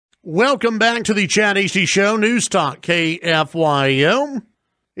Welcome back to the Chad Hasty Show, News Talk KFYO.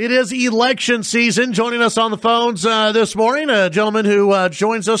 It is election season. Joining us on the phones this morning, a gentleman who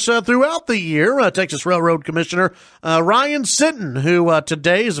joins us throughout the year, Texas Railroad Commissioner Ryan Sitton, who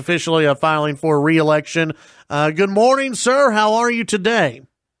today is officially filing for re-election. Good morning, sir. How are you today?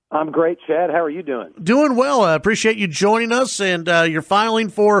 I'm great, Chad. How are you doing? Doing well. I appreciate you joining us, and you're filing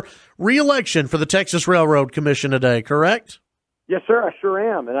for re-election for the Texas Railroad Commission today, correct? Yes, sir, I sure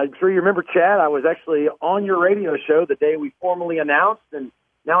am. And I'm sure you remember, Chad, I was actually on your radio show the day we formally announced, and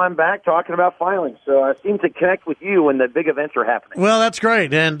now I'm back talking about filing. So I seem to connect with you when the big events are happening. Well, that's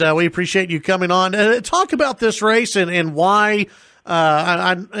great, and we appreciate you coming on. Talk about this race and why,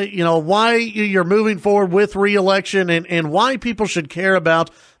 why you're moving forward with re-election and why people should care about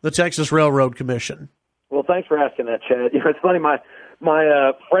the Texas Railroad Commission. Well, thanks for asking that, Chad. It's funny, my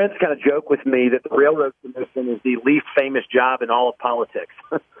friends kind of joke with me that the Railroad Commission is the least famous job in all of politics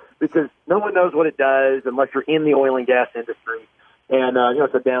because no one knows what it does unless you're in the oil and gas industry. And,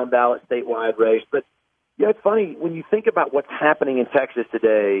 it's a down-ballot statewide race. But, it's funny, when you think about what's happening in Texas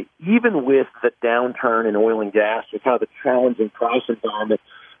today, even with the downturn in oil and gas, or kind of the challenging price environment,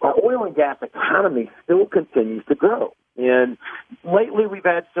 our oil and gas economy still continues to grow. And lately we've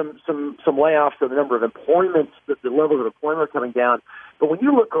had some layoffs, so the number of employments, the levels of employment are coming down. But when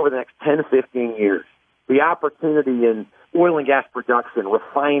you look over the next 10 to 15 years, the opportunity in oil and gas production,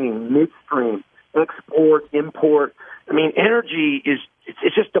 refining, midstream, export, import, energy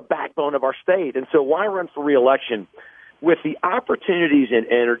it's just the backbone of our state. And so why run for re-election? With the opportunities in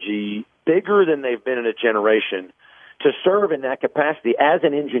energy bigger than they've been in a generation, to serve in that capacity as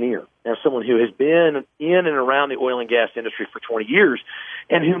an engineer, as someone who has been in and around the oil and gas industry for 20 years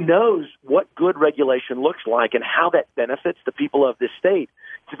and who knows what good regulation looks like and how that benefits the people of this state,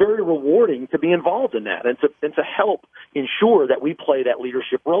 it's very rewarding to be involved in that and to help ensure that we play that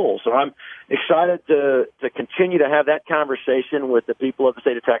leadership role. So I'm excited to continue to have that conversation with the people of the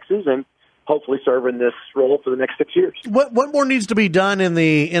state of Texas and hopefully serve in this role for the next 6 years. What more needs to be done in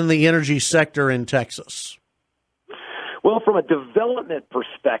the energy sector in Texas? Well, from a development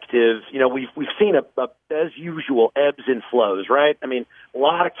perspective, we've seen as usual, ebbs and flows, right? A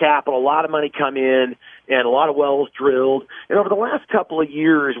lot of capital, a lot of money come in, and a lot of wells drilled. And over the last couple of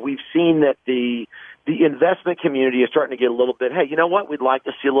years, we've seen that the investment community is starting to get a little bit, hey, you know what? We'd like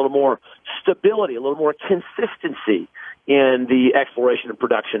to see a little more stability, a little more consistency in the exploration and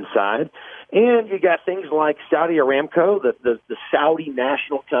production side. And you got things like Saudi Aramco, the Saudi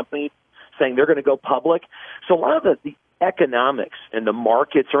national company, saying they're going to go public. So a lot of the economics and the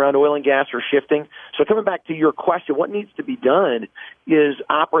markets around oil and gas are shifting. So coming back to your question, what needs to be done is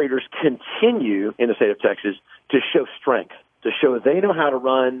operators continue in the state of Texas to show strength, to show they know how to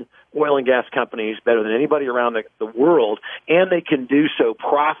run oil and gas companies better than anybody around the world, and they can do so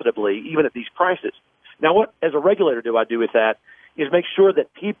profitably even at these prices. Now, what, as a regulator, do I do with that is make sure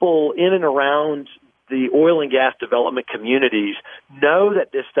that people in and around the oil and gas development communities know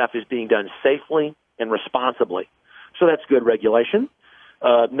that this stuff is being done safely and responsibly. So that's good regulation,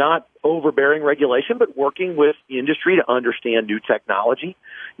 not overbearing regulation, but working with industry to understand new technology.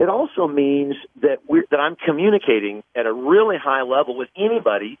 It also means that I'm communicating at a really high level with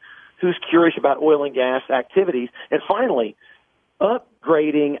anybody who's curious about oil and gas activities. And finally,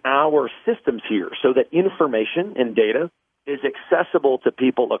 upgrading our systems here so that information and data is accessible to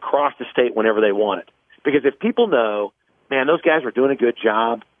people across the state whenever they want it. Because if people know, man, those guys are doing a good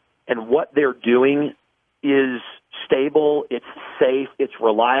job and what they're doing is stable, it's safe, it's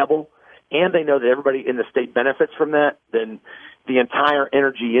reliable, and they know that everybody in the state benefits from that, then the entire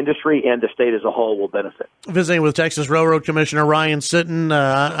energy industry and the state as a whole will benefit. Visiting with Texas Railroad Commissioner Ryan Sitton,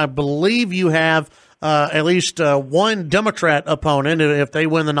 I believe you have at least one Democrat opponent if they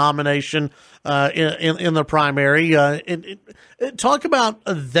win the nomination in the primary. Talk about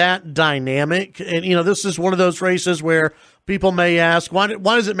that dynamic. And, this is one of those races where people may ask, why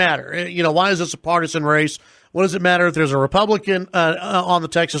does it matter? Why is this a partisan race? What does it matter if there's a Republican on the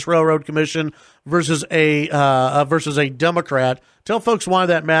Texas Railroad Commission versus a Democrat? Tell folks why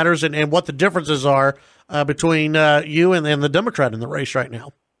that matters and what the differences are between you and the Democrat in the race right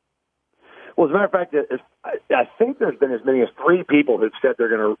now. Well, as a matter of fact, I think there's been as many as 3 people who've said they're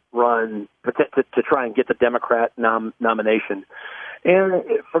going to run to try and get the Democrat nomination. And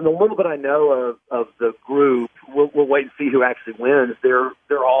from the little bit I know of the group, we'll wait and see who actually wins. They're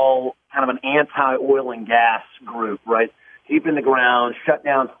all kind of an anti-oil and gas group, right? Keeping the ground, shut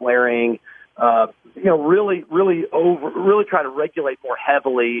down flaring, really try to regulate more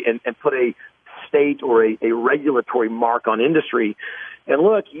heavily and put a state or a regulatory mark on industry. And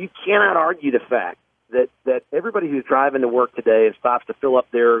look, you cannot argue the fact that everybody who's driving to work today and stops to fill up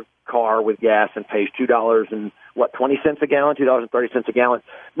their car with gas and pays $2.20 a gallon, $2.30 a gallon,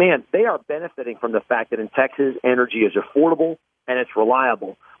 man, they are benefiting from the fact that in Texas, energy is affordable and it's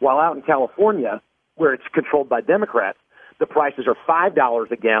reliable. While out in California, where it's controlled by Democrats, the prices are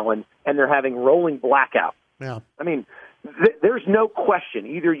 $5 a gallon and they're having rolling blackouts. Yeah. I mean, there's no question.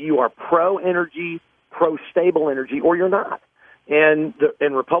 Either you are pro-energy, pro-stable energy, or you're not. And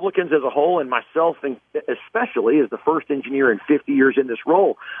Republicans as a whole, and myself especially as the first engineer in 50 years in this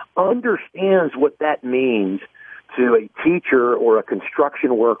role, understands what that means to a teacher or a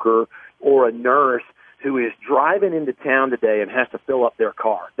construction worker or a nurse who is driving into town today and has to fill up their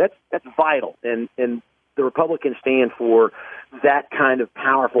car. That's vital. And the Republicans stand for that kind of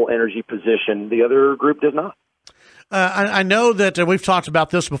powerful energy position. The other group does not. I know that we've talked about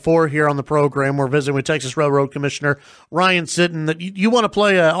this before here on the program. We're visiting with Texas Railroad Commissioner Ryan Sitton. That you want to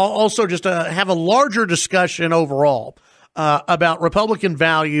play also just have a larger discussion overall about Republican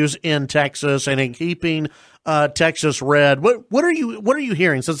values in Texas and in keeping Texas red. What are you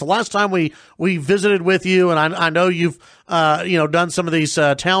hearing since the last time we visited with you? And I know you've done some of these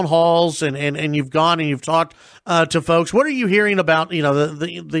town halls and you've gone and you've talked to folks. What are you hearing about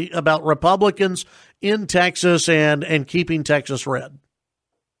about Republicans in Texas and keeping Texas red?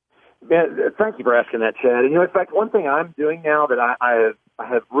 Yeah, thank you for asking that, Chad. And in fact, one thing I'm doing now that I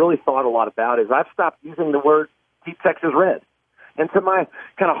have really thought a lot about is I've stopped using the word "keep Texas red." And to my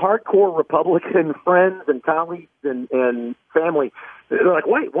kind of hardcore Republican friends and colleagues and family, they're like,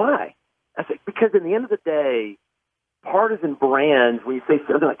 "Wait, why?" I said, because in the end of the day, partisan brands, when you say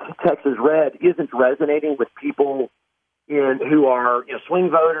something like "keep Texas red," isn't resonating with people who are swing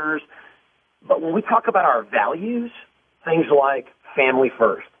voters. But when we talk about our values, things like family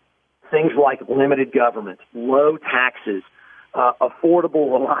first, things like limited government, low taxes,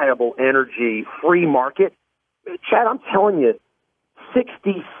 affordable, reliable energy, free market, Chad, I'm telling you,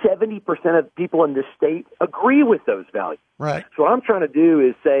 60-70% of people in this state agree with those values. Right. So what I'm trying to do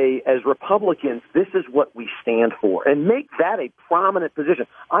is say, as Republicans, this is what we stand for, and make that a prominent position.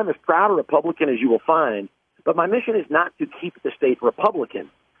 I'm as proud a Republican as you will find, but my mission is not to keep the state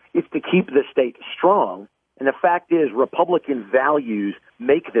Republican. It's to keep the state strong. And the fact is, Republican values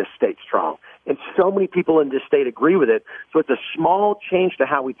make this state strong. And so many people in this state agree with it. So it's a small change to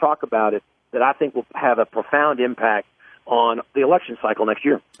how we talk about it that I think will have a profound impact on the election cycle next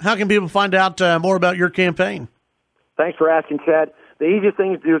year. How can people find out more about your campaign? Thanks for asking, Chad. The easiest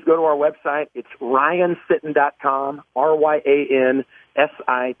thing to do is go to our website. It's ryansitton.com,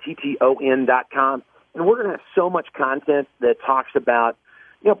 RYANSITTON.com. And we're going to have so much content that talks about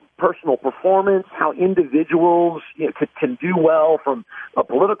personal performance, how individuals can do well from a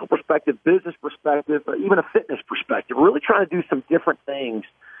political perspective, business perspective, even a fitness perspective. We're really trying to do some different things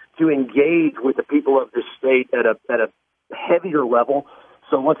to engage with the people of this state at a heavier level.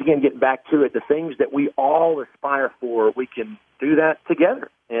 So once again, getting back to it, the things that we all aspire for, we can do that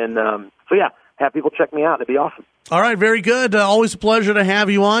together. And have people check me out. It'd be awesome. All right, very good. Always a pleasure to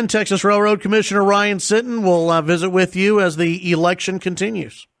have you on. Texas Railroad Commissioner Ryan Sitton will visit with you as the election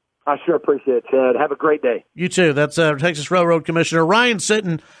continues. I sure appreciate it, Chad. Have a great day. You too. That's Texas Railroad Commissioner Ryan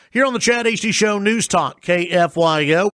Sitton here on the Chad Hasty Show News Talk, KFYO.